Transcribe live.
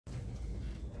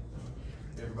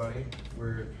everybody.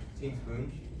 We're Team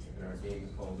Spoon, and our game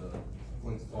is called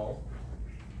Flint's Fall.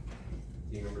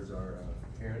 Team members are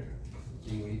Aaron,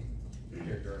 Team Lead,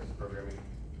 Character Arts and Programming,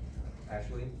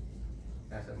 Ashley,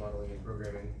 Asset Modeling and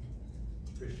Programming,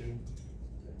 Christian,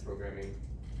 Programming,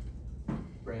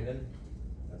 Brandon,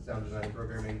 Sound Design and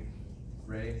Programming,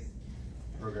 Ray,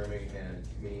 Programming, and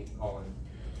me, Colin,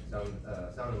 Sound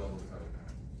and Level Design.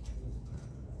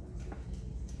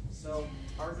 So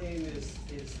our game is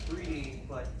 3D,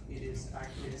 but it is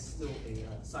still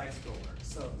a side scroller.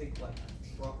 So think like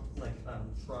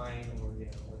Trine, or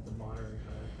like the modern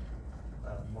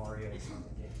kind of Mario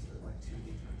Sonic games that are like 2D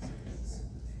kind of series.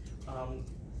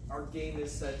 Our game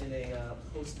is set in a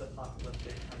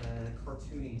post-apocalyptic kind of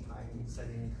cartoony time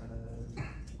setting, kind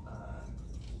of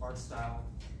art style.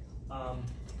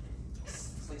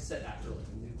 It's like set after like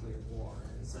a nuclear war,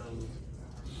 and so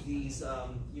these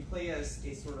you play as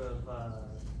a sort of a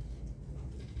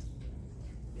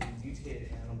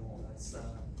mutated animal that's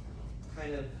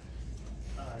kind of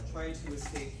trying to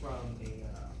escape from a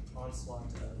onslaught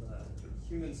of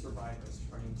human survivors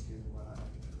trying to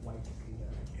wipe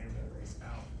the animal race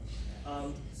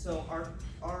out. So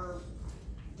our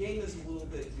game is a little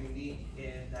bit unique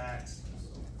in that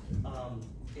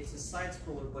it's a side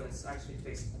scroller, but it's actually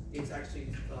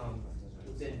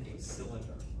within a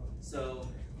cylinder. So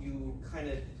you kind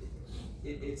of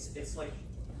it's like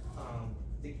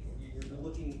you're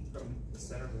looking from the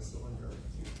center of the cylinder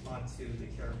onto the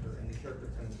character, and the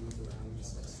character kind of moves around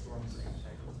just like storm drain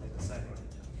type of setting,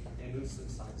 and it moves from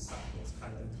side to side. It's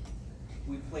kind of,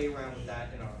 we play around with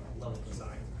that in our level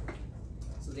design.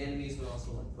 So the enemies are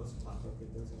also like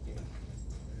post-apocalyptic. There's like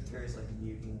various like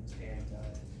mutant and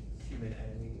human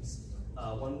enemies.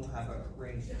 One will have a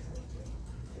range.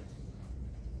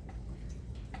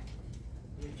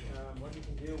 What you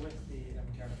can do with the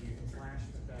character, you can flash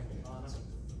with that katana.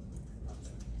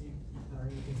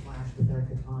 You can flash with that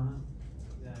katana.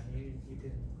 You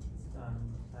can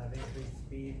have increased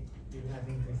speed. You have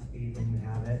increased speed when you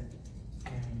have it,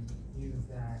 and use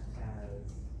that as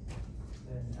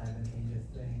an advantageous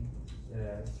thing to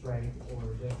strike or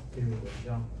just do a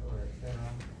jump or etc.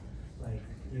 Like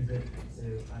use it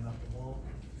to climb up the wall,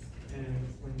 and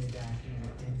when you're dashing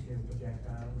it into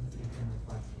projectiles, you can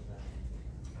reflect with that.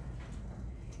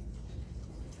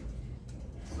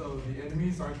 So the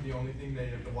enemies aren't the only thing that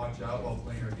you have to watch out while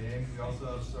playing our game. We also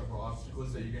have several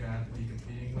obstacles that you're going to have to be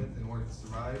competing with in order to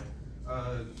survive.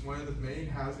 One of the main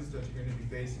hazards that you're going to be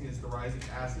facing is the rising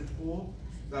acid pool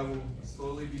that will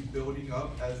slowly be building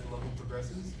up as the level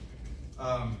progresses.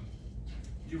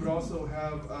 You would also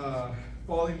have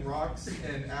falling rocks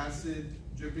and acid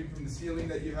dripping from the ceiling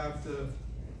that you have to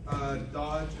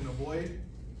dodge and avoid.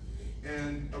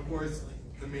 And of course,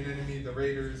 the main enemy, the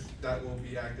raiders, that will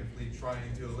be actively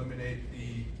trying to eliminate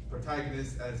the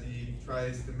protagonist as he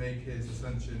tries to make his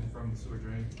ascension from the sewer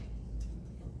drain.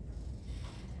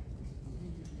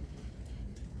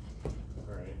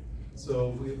 Alright, so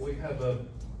we have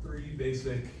three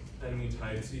basic enemy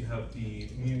types. You have the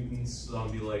mutants,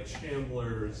 zombie-like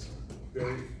shamblers,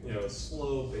 very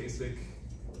slow, basic,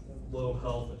 low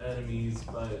health enemies,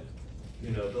 but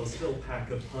they'll still pack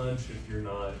a punch if you're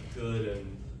not good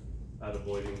and at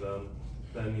avoiding them.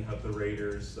 Then you have the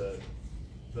raiders that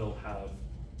they'll have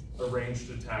a ranged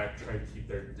attack, try to keep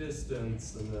their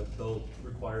distance, and that they'll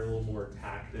require a little more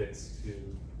tactics to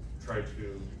try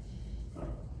to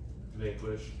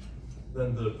vanquish.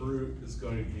 Then the brute is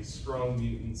going to be strong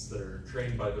mutants that are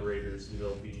trained by the raiders, and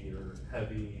they'll be your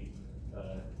heavy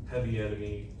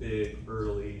enemy, big,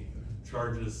 burly,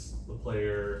 charges the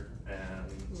player,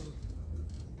 and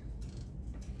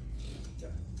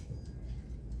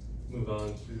move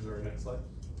on to our next slide.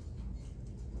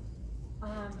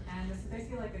 And this is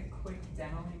basically like a quick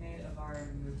demo we made of our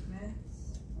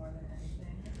movements more than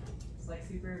anything. It's like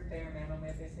super bare minimum. We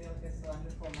have basically like a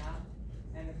cylindrical map,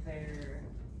 and the player,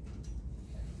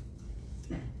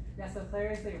 so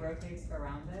players, they rotate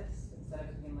around this instead of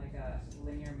it being like a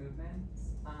linear movement.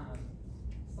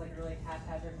 It's like a really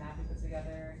haphazard map we put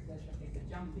together to showcase the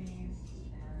jumping,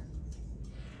 and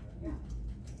yeah.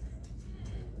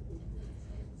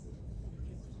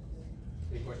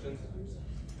 Any questions?